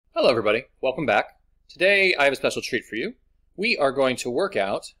Hello everybody, welcome back. Today I have a special treat for you. We are going to work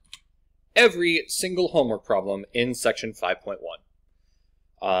out every single homework problem in section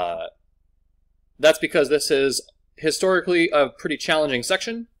 5.1. That's because this is historically a pretty challenging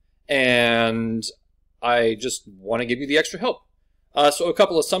section, and I just want to give you the extra help. So a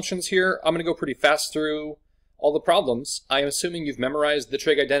couple assumptions here. I'm going to go pretty fast through all the problems. I am assuming you've memorized the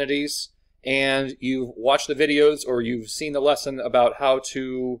trig identities, and you've watched the videos or you've seen the lesson about how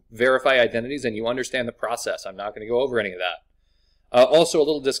to verify identities and you understand the process. I'm not going to go over any of that. Also, a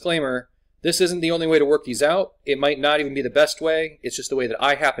little disclaimer, this isn't the only way to work these out. It might not even be the best way. It's just the way that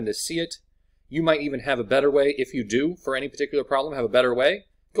I happen to see it. You might even have a better way. If you do, for any particular problem, have a better way,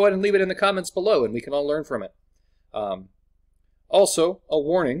 go ahead and leave it in the comments below and we can all learn from it. Also, a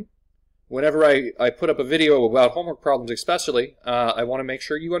warning. Whenever I put up a video about homework problems especially, I want to make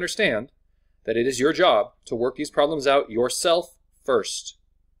sure you understand that it is your job to work these problems out yourself first.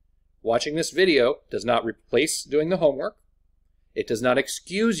 Watching this video does not replace doing the homework. It does not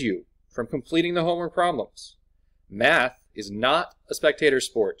excuse you from completing the homework problems. Math is not a spectator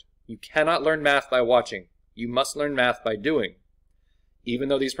sport. You cannot learn math by watching. You must learn math by doing. Even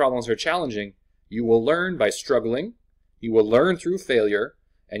though these problems are challenging, you will learn by struggling, you will learn through failure,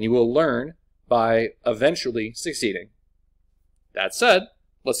 and you will learn by eventually succeeding. That said,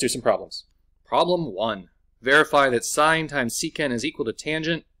 let's do some problems. Problem 1. Verify that sine times secant is equal to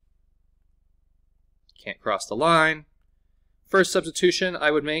tangent. Can't cross the line. First substitution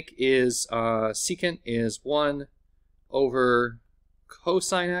I would make is secant is 1 over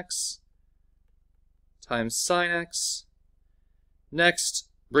cosine x times sine x. Next,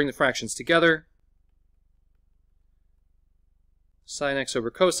 bring the fractions together. Sine x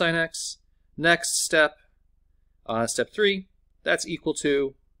over cosine x. Next step, step 3, that's equal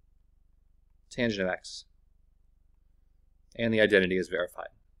to tangent of x. And the identity is verified.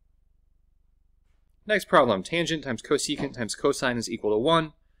 Next problem, tangent times cosecant times cosine is equal to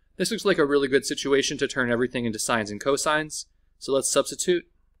 1. This looks like a really good situation to turn everything into sines and cosines. So let's substitute.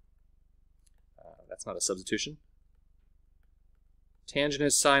 That's not a substitution. Tangent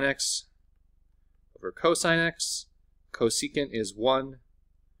is sine x over cosine x. Cosecant is 1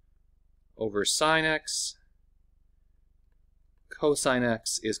 over sine x. Cosine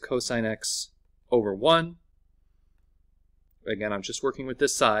x is cosine x over 1. Again, I'm just working with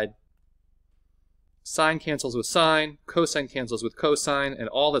this side. Sine cancels with sine, cosine cancels with cosine, and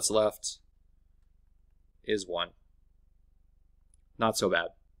all that's left is 1. Not so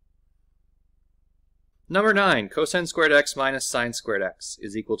bad. Number 9, cosine squared x minus sine squared x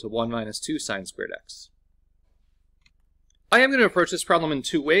is equal to 1 minus 2 sine squared x. I am going to approach this problem in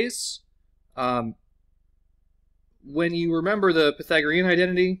two ways. When you remember the Pythagorean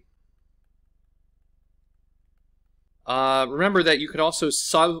identity, remember that you could also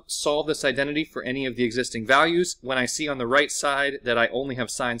solve this identity for any of the existing values. When I see on the right side that I only have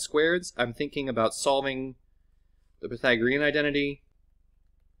sine squareds, I'm thinking about solving the Pythagorean identity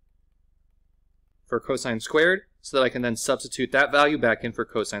for cosine squared so that I can then substitute that value back in for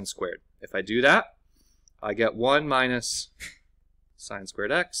cosine squared. If I do that, I get 1 minus sine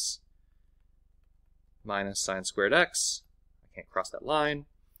squared x minus sine squared x. I can't cross that line.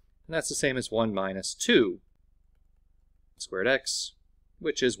 And that's the same as 1 minus 2 squared x,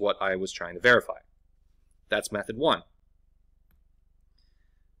 which is what I was trying to verify. That's method 1.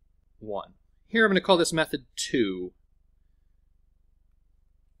 Here I'm going to call this method 2.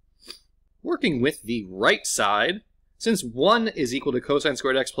 Working with the right side, since 1 is equal to cosine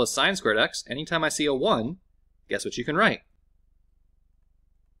squared x plus sine squared x, anytime I see a 1, guess what you can write?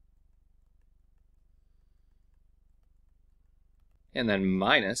 And then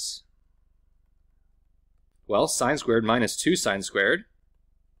minus, well, sine squared minus 2 sine squared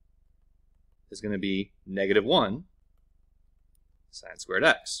is going to be negative 1 sine squared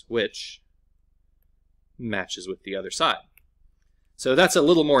x, which matches with the other side. So that's a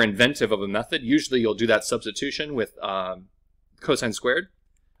little more inventive of a method. Usually you'll do that substitution with cosine squared.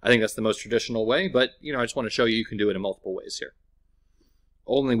 I think that's the most traditional way, but I just want to show you you can do it in multiple ways here.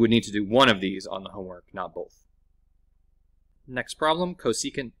 Only would need to do one of these on the homework, not both. Next problem,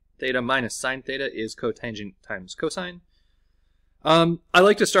 cosecant theta minus sine theta is cotangent times cosine. I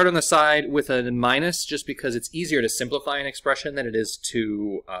like to start on the side with a minus just because it's easier to simplify an expression than it is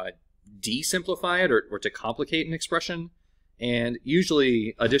to de-simplify it or to complicate an expression. And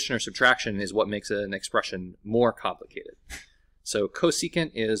usually addition or subtraction is what makes an expression more complicated. So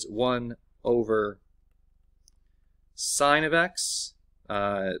cosecant is 1 over sine of x.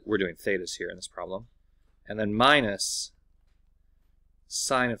 We're doing thetas here in this problem. And then minus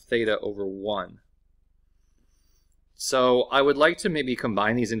sine of theta over 1. So I would like to maybe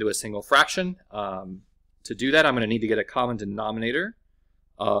combine these into a single fraction. To do that, I'm going to need to get a common denominator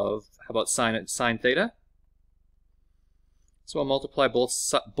of, how about sine theta? So I'll multiply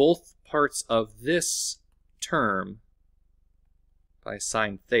both parts of this term by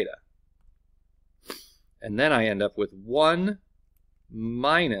sine theta. And then I end up with 1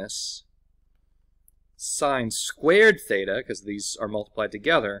 minus sine squared theta, because these are multiplied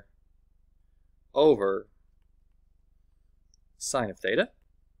together, over sine of theta.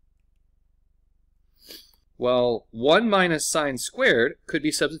 Well, 1 minus sine squared could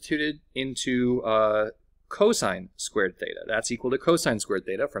be substituted into cosine squared theta. That's equal to cosine squared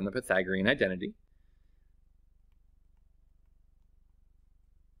theta from the Pythagorean identity.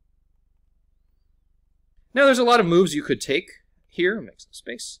 Now there's a lot of moves you could take here. Make some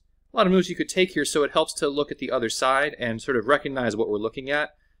space. A lot of moves you could take here, so it helps to look at the other side and sort of recognize what we're looking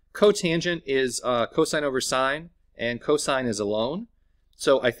at. Cotangent is cosine over sine, and cosine is alone.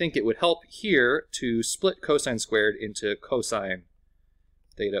 So I think it would help here to split cosine squared into cosine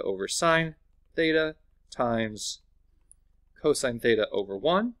theta over sine theta times cosine theta over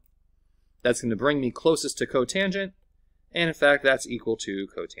 1. That's going to bring me closest to cotangent, and in fact that's equal to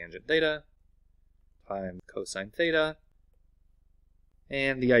cotangent theta times cosine theta,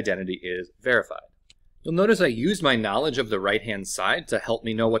 and the identity is verified. You'll notice I used my knowledge of the right-hand side to help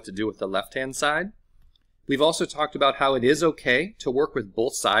me know what to do with the left-hand side. We've also talked about how it is okay to work with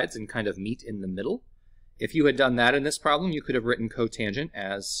both sides and kind of meet in the middle. If you had done that in this problem, you could have written cotangent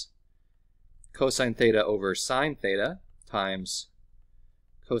as cosine theta over sine theta times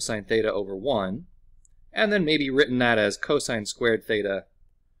cosine theta over 1, and then maybe written that as cosine squared theta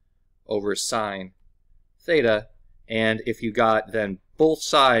over sine theta, and if you got then both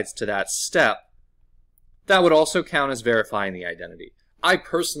sides to that step, that would also count as verifying the identity. I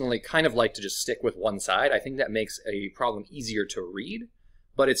personally kind of like to just stick with one side. I think that makes a problem easier to read,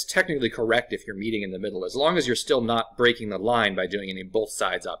 but it's technically correct if you're meeting in the middle, as long as you're still not breaking the line by doing any both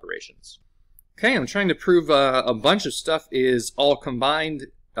sides operations. Okay, I'm trying to prove a bunch of stuff is all combined,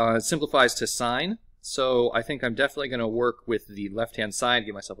 simplifies to sine, so I think I'm definitely going to work with the left-hand side,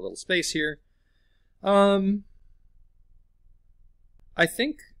 give myself a little space here. I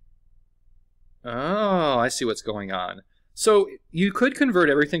think, oh, I see what's going on. So you could convert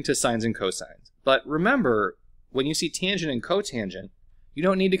everything to sines and cosines, but remember, when you see tangent and cotangent, you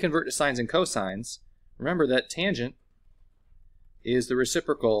don't need to convert to sines and cosines. Remember that tangent is the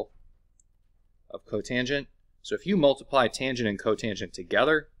reciprocal of cotangent. So if you multiply tangent and cotangent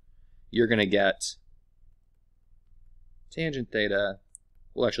together, you're going to get tangent theta.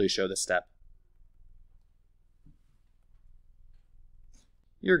 We'll actually show this step.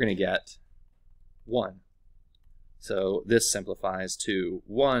 You're going to get 1. So this simplifies to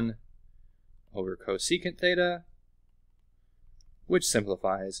 1 over cosecant theta, which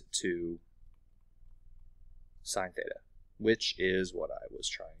simplifies to sine theta, which is what I was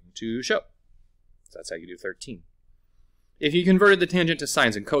trying to show. So that's how you do 13. If you converted the tangent to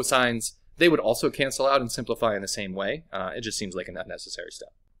sines and cosines, they would also cancel out and simplify in the same way. It just seems like an unnecessary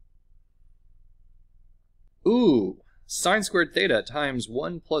step. Ooh, sine squared theta times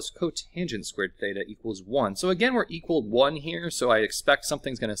 1 plus cotangent squared theta equals 1. So again, we're equal 1 here, so I expect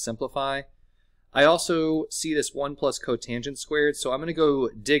something's going to simplify. I also see this 1 plus cotangent squared, so I'm going to go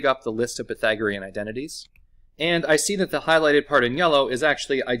dig up the list of Pythagorean identities. And I see that the highlighted part in yellow is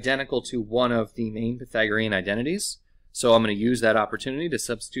actually identical to one of the main Pythagorean identities. So I'm going to use that opportunity to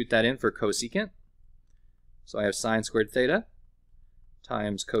substitute that in for cosecant. So I have sine squared theta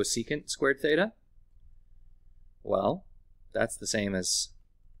times cosecant squared theta. Well, that's the same as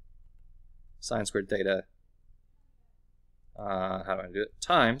sine squared theta, how do I do it,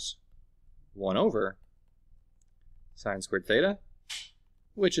 times 1 over sine squared theta,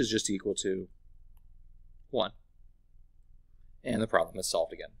 which is just equal to 1. And the problem is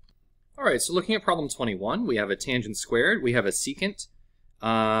solved again. All right, so looking at problem 21, we have a tangent squared, we have a secant,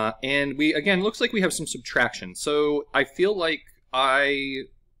 and again, looks like we have some subtraction. So I feel like I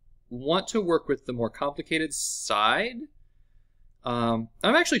want to work with the more complicated side. I'm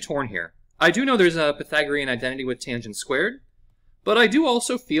actually torn here. I do know there's a Pythagorean identity with tangent squared, but I do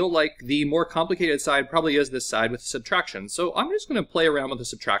also feel like the more complicated side probably is this side with subtraction. So I'm just going to play around with the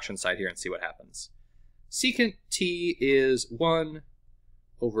subtraction side here and see what happens. Secant t is 1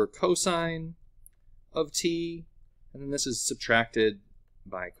 over cosine of t, and then this is subtracted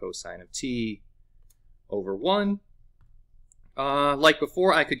by cosine of t over 1. Like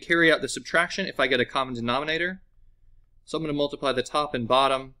before, I could carry out the subtraction if I get a common denominator. So I'm going to multiply the top and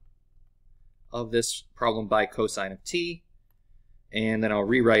bottom of this problem by cosine of t, and then I'll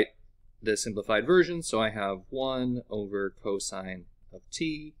rewrite the simplified version, so I have 1 over cosine of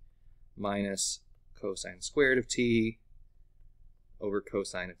t minus cosine squared of t over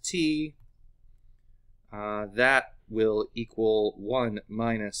cosine of t. That will equal 1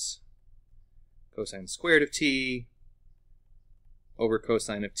 minus cosine squared of t over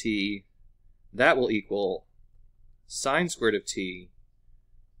cosine of t. That will equal sine squared of t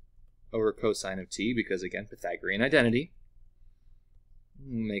over cosine of t, because again, Pythagorean identity.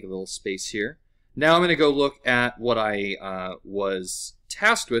 Make a little space here. Now I'm going to go look at what I was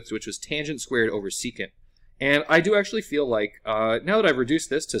tasked with, which was tangent squared over secant. And I do actually feel like, now that I've reduced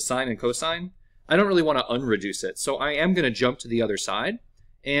this to sine and cosine, I don't really want to unreduce it. So I am going to jump to the other side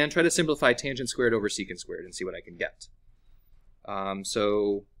and try to simplify tangent squared over secant squared and see what I can get.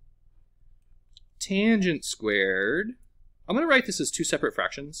 So tangent squared, I'm going to write this as two separate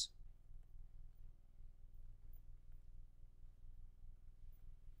fractions.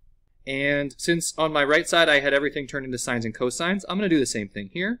 And since on my right side I had everything turned into sines and cosines, I'm going to do the same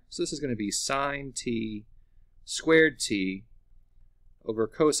thing here. So this is going to be sine t squared t over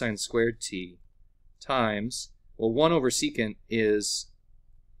cosine squared t times, well, 1 over secant is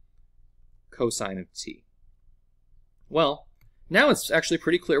cosine of t. Well, now it's actually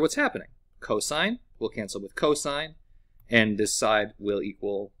pretty clear what's happening. Cosine will cancel with cosine, and this side will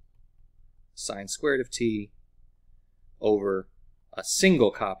equal sine squared of t over a single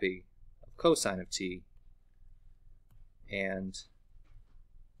copy of cosine of t, and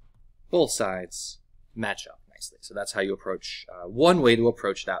both sides match up nicely. So that's how you approach, one way to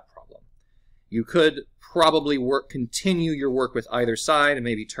approach that problem. You could probably continue your work with either side and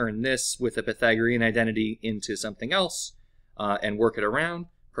maybe turn this with a Pythagorean identity into something else and work it around.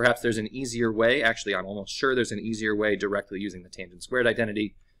 Perhaps there's an easier way. Actually, I'm almost sure there's an easier way directly using the tangent squared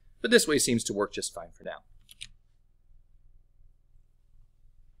identity, but this way seems to work just fine for now.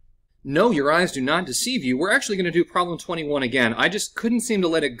 No, your eyes do not deceive you. We're actually going to do problem 21 again. I just couldn't seem to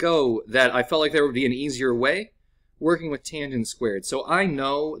let it go that I felt like there would be an easier way working with tangent squared. So I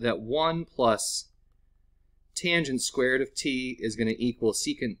know that 1 plus tangent squared of t is going to equal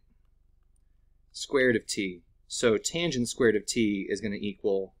secant squared of t. So tangent squared of t is going to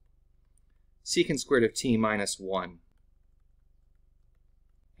equal secant squared of t minus 1.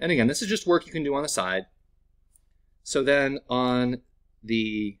 And again, this is just work you can do on the side. So then on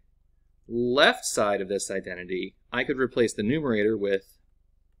the left side of this identity, I could replace the numerator with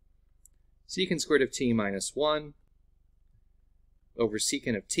secant squared of t minus 1 over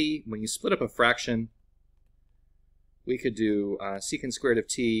secant of t. When you split up a fraction, we could do secant squared of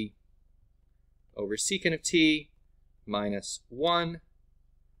t over secant of t minus 1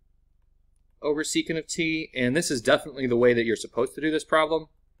 over secant of t. And this is definitely the way that you're supposed to do this problem.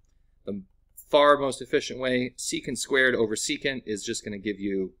 The far most efficient way, secant squared over secant, is just going to give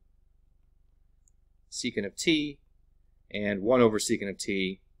you secant of t, and 1 over secant of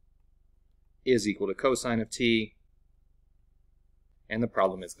t is equal to cosine of t, and the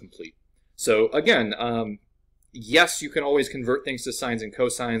problem is complete. So again, yes, you can always convert things to sines and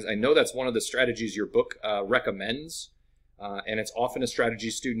cosines. I know that's one of the strategies your book recommends, and it's often a strategy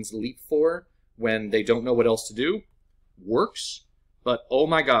students leap for when they don't know what else to do. Works, but oh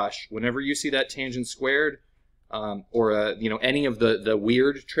my gosh, whenever you see that tangent squared, or any of the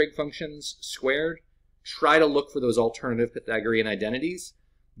weird trig functions squared, try to look for those alternative Pythagorean identities.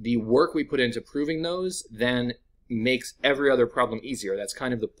 The work we put into proving those then makes every other problem easier. That's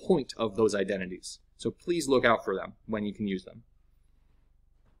kind of the point of those identities. So please look out for them when you can use them.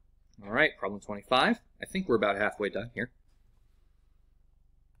 All right, problem 25. I think we're about halfway done here.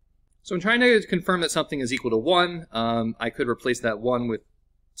 So I'm trying to confirm that something is equal to 1. I could replace that 1 with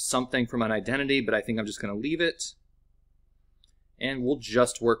something from an identity, but I think I'm just going to leave it. And we'll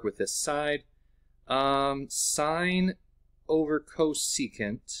just work with this side. Sine over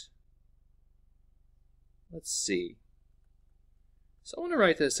cosecant. Let's see. So I want to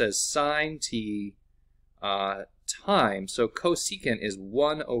write this as sine t times. So cosecant is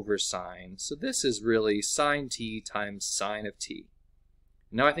 1 over sine. So this is really sine t times sine of t.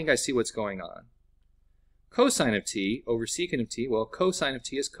 Now I think I see what's going on. Cosine of t over secant of t. Well, cosine of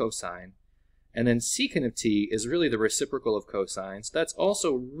t is cosine. And then secant of t is really the reciprocal of cosine. So that's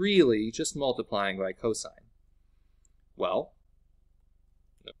also really just multiplying by cosine. Well,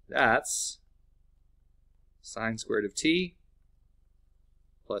 that's sine squared of t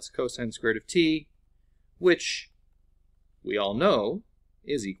plus cosine squared of t, which we all know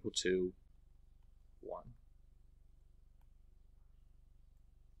is equal to 1.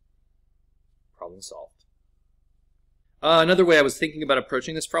 Problem solved. Another way I was thinking about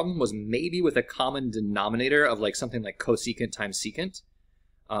approaching this problem was maybe with a common denominator of like something like cosecant times secant.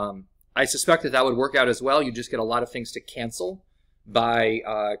 I suspect that that would work out as well. You just get a lot of things to cancel by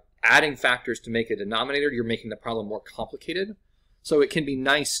adding factors to make a denominator. You're making the problem more complicated. So it can be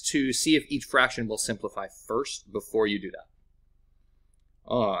nice to see if each fraction will simplify first before you do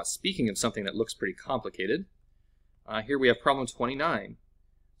that. Speaking of something that looks pretty complicated, here we have problem 29.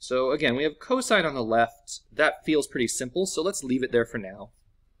 So again, we have cosine on the left. That feels pretty simple, so let's leave it there for now.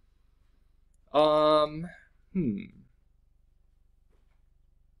 Now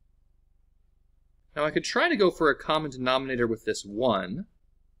I could try to go for a common denominator with this 1.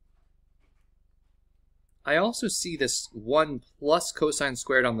 I also see this 1 plus cosine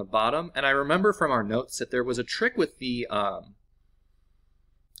squared on the bottom, and I remember from our notes that there was a trick with the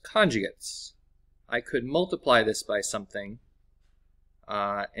conjugates. I could multiply this by something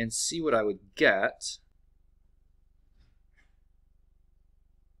and see what I would get.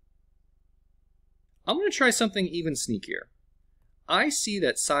 I'm going to try something even sneakier. I see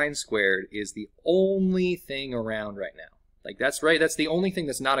that sine squared is the only thing around right now. Like, that's right, that's the only thing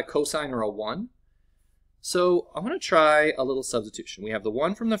that's not a cosine or a 1. So I'm going to try a little substitution. We have the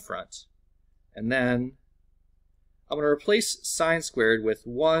 1 from the front, and then I'm going to replace sine squared with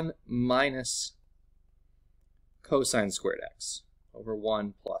 1 minus cosine squared x over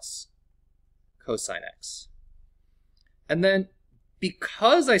 1 plus cosine x. And then,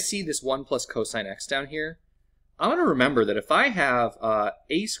 because I see this 1 plus cosine x down here, I'm going to remember that if I have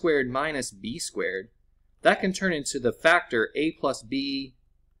a squared minus b squared, that can turn into the factor a plus b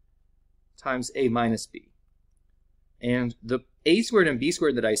times a minus b. And the a squared and b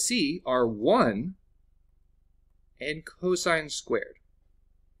squared that I see are 1 and cosine squared.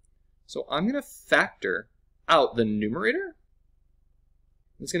 So I'm going to factor out the numerator.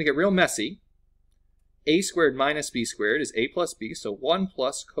 It's going to get real messy. A squared minus b squared is a plus b, so 1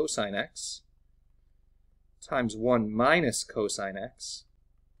 plus cosine x times 1 minus cosine x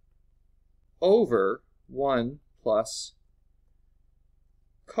over 1 plus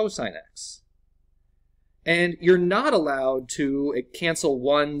cosine x. And you're not allowed to cancel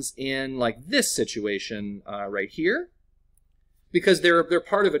 1s in like this situation right here, because they're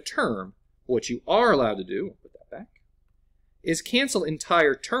part of a term. What you are allowed to do, put that back, is cancel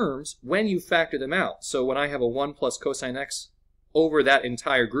entire terms when you factor them out. So when I have a 1 plus cosine x over that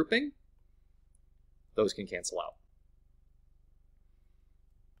entire grouping, those can cancel out.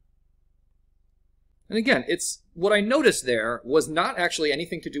 And again, what I noticed there was not actually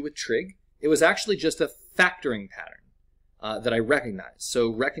anything to do with trig. It was actually just a factoring pattern that I recognized. So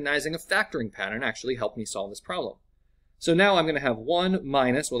recognizing a factoring pattern actually helped me solve this problem. So now I'm going to have 1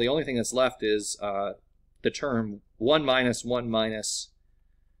 minus, well, the only thing that's left is the term 1 minus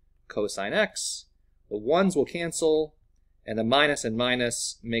cosine x. The 1s will cancel, and the minus and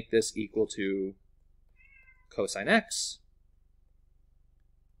minus make this equal to cosine x,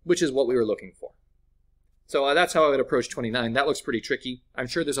 which is what we were looking for. So that's how I would approach 29. That looks pretty tricky. I'm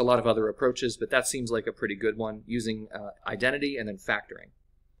sure there's a lot of other approaches, but that seems like a pretty good one, using identity and then factoring.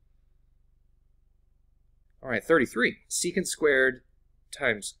 All right, 33. Secant squared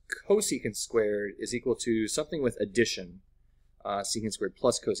times cosecant squared is equal to something with addition, secant squared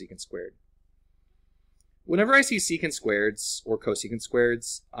plus cosecant squared. Whenever I see secant squareds or cosecant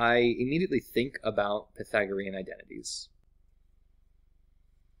squareds, I immediately think about Pythagorean identities.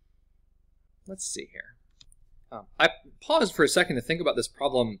 Let's see here. I paused for a second to think about this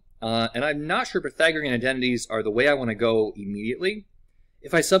problem, and I'm not sure Pythagorean identities are the way I want to go immediately.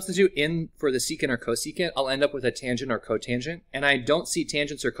 If I substitute in for the secant or cosecant, I'll end up with a tangent or cotangent, and I don't see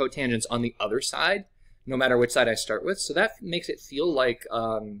tangents or cotangents on the other side, no matter which side I start with, so that makes it feel like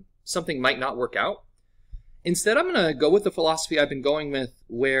something might not work out. Instead, I'm going to go with the philosophy I've been going with,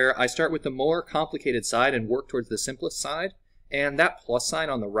 where I start with the more complicated side and work towards the simplest side, and that plus sign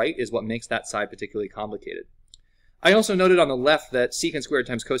on the right is what makes that side particularly complicated. I also noted on the left that secant squared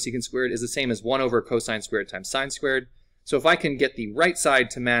times cosecant squared is the same as 1 over cosine squared times sine squared. So if I can get the right side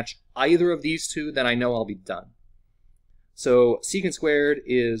to match either of these two, then I know I'll be done. So secant squared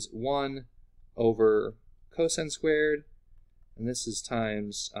is 1 over cosine squared, and this is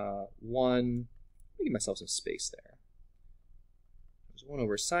times 1, let me give myself some space there. There's 1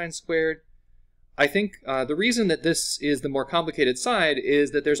 over sine squared. I think the reason that this is the more complicated side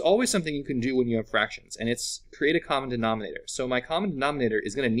is that there's always something you can do when you have fractions, and it's create a common denominator. So my common denominator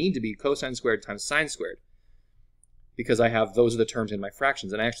is going to need to be cosine squared times sine squared, because I have those are the terms in my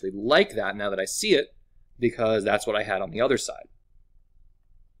fractions, and I actually like that now that I see it, because that's what I had on the other side.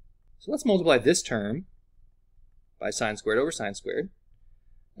 So let's multiply this term by sine squared over sine squared,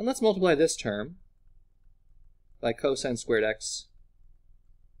 and let's multiply this term by cosine squared x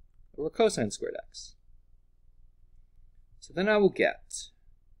over cosine squared x. So then I will get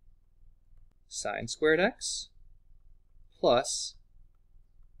sine squared x plus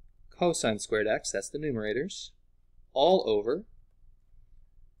cosine squared x, that's the numerators, all over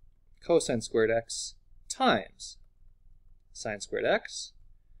cosine squared x times sine squared x.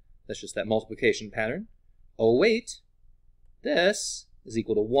 That's just that multiplication pattern. Oh wait, this is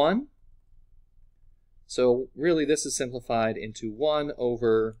equal to 1. So really this is simplified into 1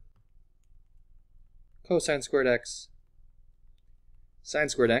 over cosine squared x sine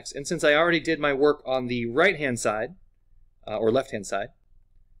squared x. And since I already did my work on the right-hand side, or left-hand side,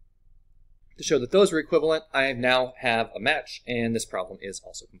 to show that those are equivalent, I now have a match, and this problem is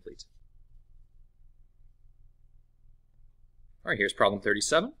also complete. All right, here's problem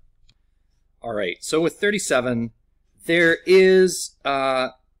 37. All right, so with 37, there is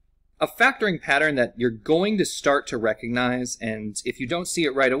a factoring pattern that you're going to start to recognize, and if you don't see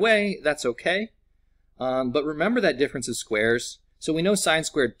it right away, that's okay. But remember that difference of squares. So we know sine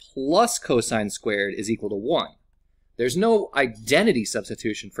squared plus cosine squared is equal to 1. There's no identity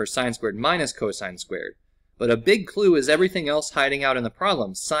substitution for sine squared minus cosine squared. But a big clue is everything else hiding out in the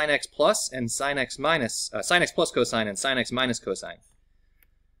problem. Sine x plus and sine x minus, sine x plus cosine and sine x minus cosine.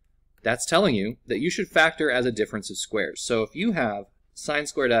 That's telling you that you should factor as a difference of squares. So if you have sine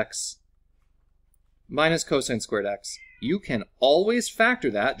squared x minus cosine squared x, you can always factor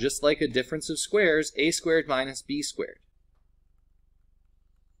that just like a difference of squares, a squared minus b squared.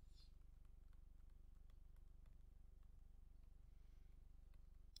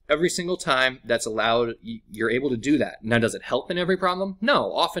 Every single time that's allowed, you're able to do that. Now, does it help in every problem?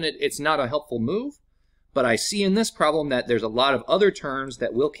 No, often it's not a helpful move, but I see in this problem that there's a lot of other terms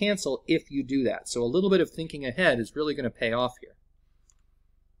that will cancel if you do that. So a little bit of thinking ahead is really going to pay off here.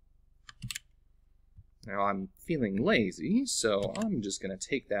 Now, I'm feeling lazy, so I'm just going to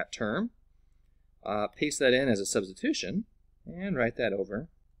take that term, paste that in as a substitution, and write that over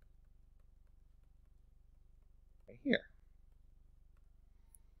right here.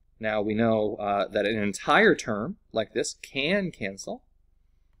 Now we know that an entire term like this can cancel.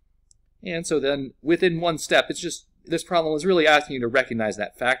 And so then within one step, it's just, this problem is really asking you to recognize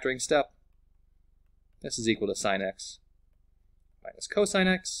that factoring step. This is equal to sine x minus cosine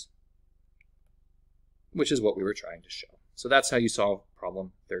x, which is what we were trying to show. So that's how you solve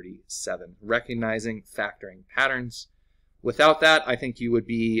problem 37, recognizing factoring patterns. Without that, I think you would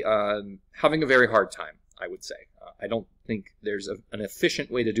be having a very hard time, I would say. I don't think there's an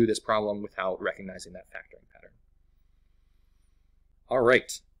efficient way to do this problem without recognizing that factoring pattern. All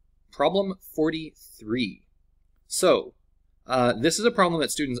right, problem 43. So this is a problem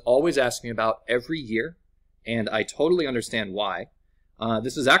that students always ask me about every year, and I totally understand why.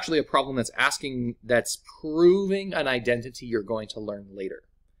 This is actually a problem that's proving an identity you're going to learn later.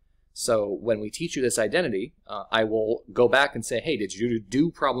 So when we teach you this identity, I will go back and say, hey, did you do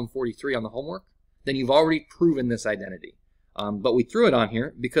problem 43 on the homework? Then you've already proven this identity. But we threw it on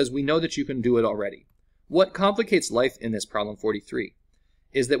here because we know that you can do it already. What complicates life in this problem 43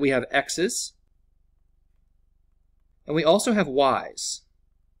 is that we have x's, and we also have y's.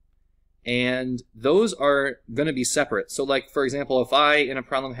 And those are going to be separate. So like, for example, if I, in a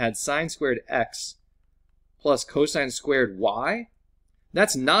problem, had sine squared x plus cosine squared y,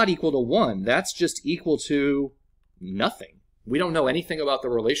 that's not equal to 1. That's just equal to nothing. We don't know anything about the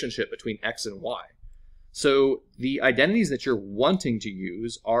relationship between x and y. So the identities that you're wanting to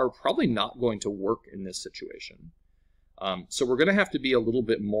use are probably not going to work in this situation. So we're going to have to be a little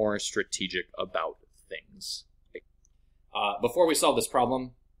bit more strategic about things. Before we solve this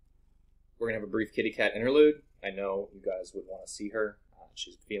problem, we're going to have a brief kitty cat interlude. I know you guys would want to see her.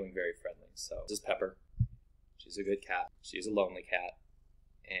 She's feeling very friendly. So this is Pepper. She's a good cat. She's a lonely cat.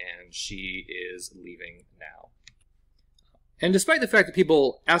 And she is leaving now. And despite the fact that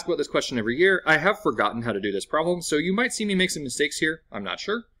people ask about this question every year, I have forgotten how to do this problem, so you might see me make some mistakes here. I'm not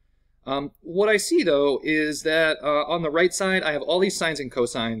sure. What I see, though, is that on the right side, I have all these sines and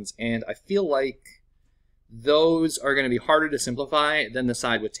cosines, and I feel like those are going to be harder to simplify than the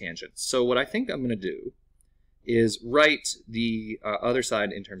side with tangents. So what I think I'm going to do is write the other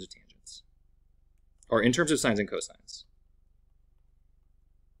side in terms of tangents, or in terms of sines and cosines.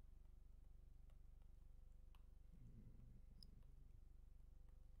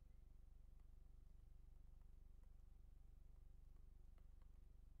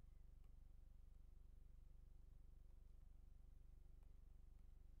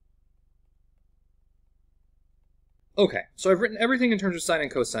 Okay, so I've written everything in terms of sine and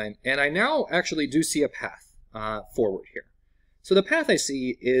cosine, and I now actually do see a path forward here. So the path I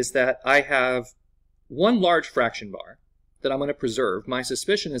see is that I have one large fraction bar that I'm going to preserve. My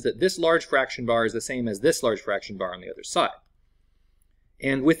suspicion is that this large fraction bar is the same as this large fraction bar on the other side.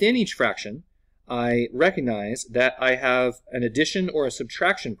 And within each fraction, I recognize that I have an addition or a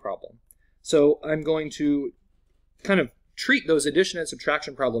subtraction problem. So I'm going to kind of treat those addition and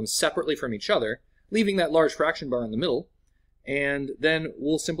subtraction problems separately from each other, leaving that large fraction bar in the middle, and then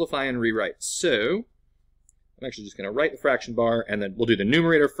we'll simplify and rewrite. So I'm actually just going to write the fraction bar, and then we'll do the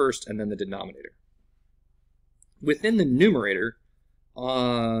numerator first and then the denominator. Within the numerator,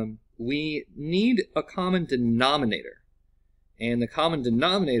 we need a common denominator, and the common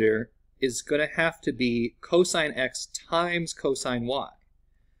denominator is going to have to be cosine x times cosine y.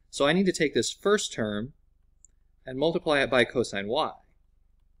 So I need to take this first term and multiply it by cosine y.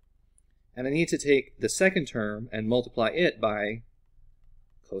 And I need to take the second term and multiply it by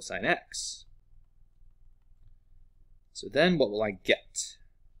cosine x. So then what will I get?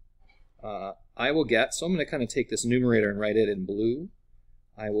 I will get, so I'm going to kind of take this numerator and write it in blue.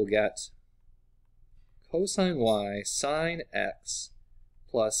 I will get cosine y sine x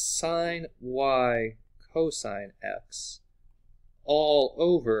plus sine y cosine x all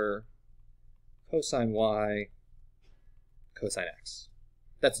over cosine y cosine x.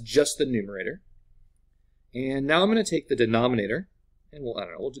 That's just the numerator. And now I'm going to take the denominator, and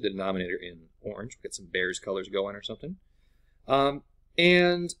we'll do the denominator in orange. We'll get some Bears colors going or something.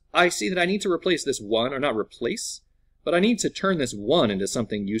 And I see that I need to replace this 1, or not replace, but I need to turn this 1 into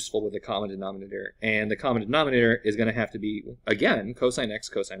something useful with the common denominator. And the common denominator is going to have to be, again, cosine x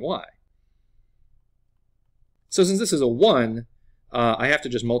cosine y. So since this is a 1, I have to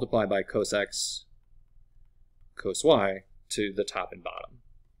just multiply by cos x cos y to the top and bottom.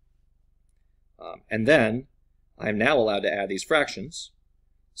 And then I'm now allowed to add these fractions.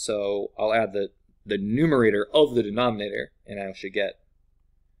 So I'll add the numerator of the denominator, and I should get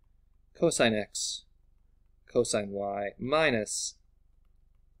cosine x cosine y minus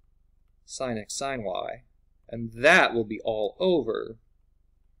sine x sine y. And that will be all over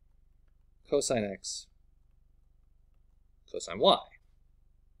cosine x cosine y.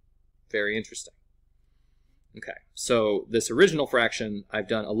 Very interesting. Okay, so this original fraction, I've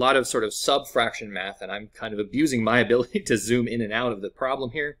done a lot of sort of sub-fraction math, and I'm kind of abusing my ability to zoom in and out of the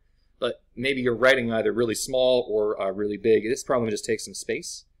problem here. But maybe you're writing either really small or really big. This problem just takes some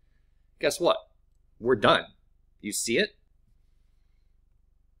space. Guess what? We're done. You see it?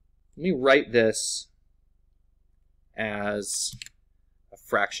 Let me write this as a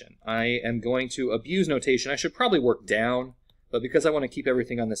fraction. I am going to abuse notation. I should probably work down, but because I want to keep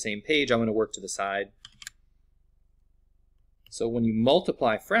everything on the same page, I'm going to work to the side. So when you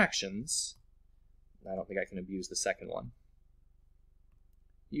multiply fractions, I don't think I can abuse the second one,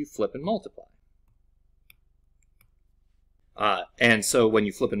 you flip and multiply. And so when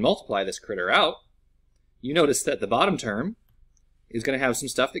you flip and multiply this critter out, you notice that the bottom term is going to have some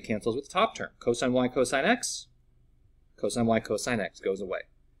stuff that cancels with the top term. Cosine y cosine x, cosine y cosine x goes away.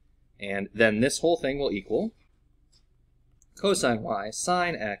 And then this whole thing will equal cosine y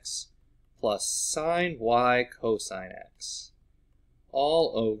sine x plus sine y cosine x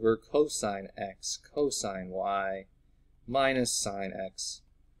all over cosine x cosine y minus sine x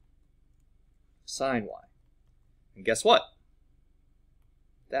sine y. And guess what?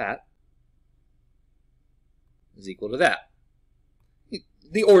 That is equal to that.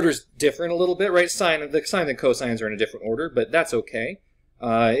 The order's different a little bit, right? The sine and cosines are in a different order, but that's okay.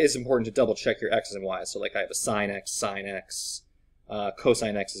 It is important to double check your x's and y's. So like I have a sine x,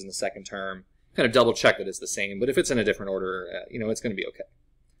 cosine x is in the second term. Kind of double check that it's the same, but if it's in a different order, it's going to be okay.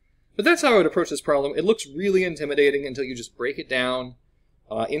 But that's how I would approach this problem. It looks really intimidating until you just break it down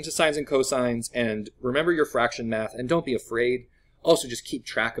into sines and cosines, and remember your fraction math, and don't be afraid. Also, just keep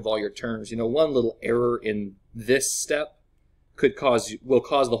track of all your terms. One little error in this step will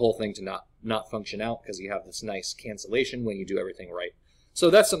cause the whole thing to not function out, because you have this nice cancellation when you do everything right. So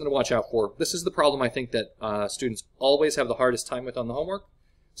that's something to watch out for. This is the problem I think that students always have the hardest time with on the homework.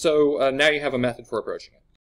 So now you have a method for approaching it.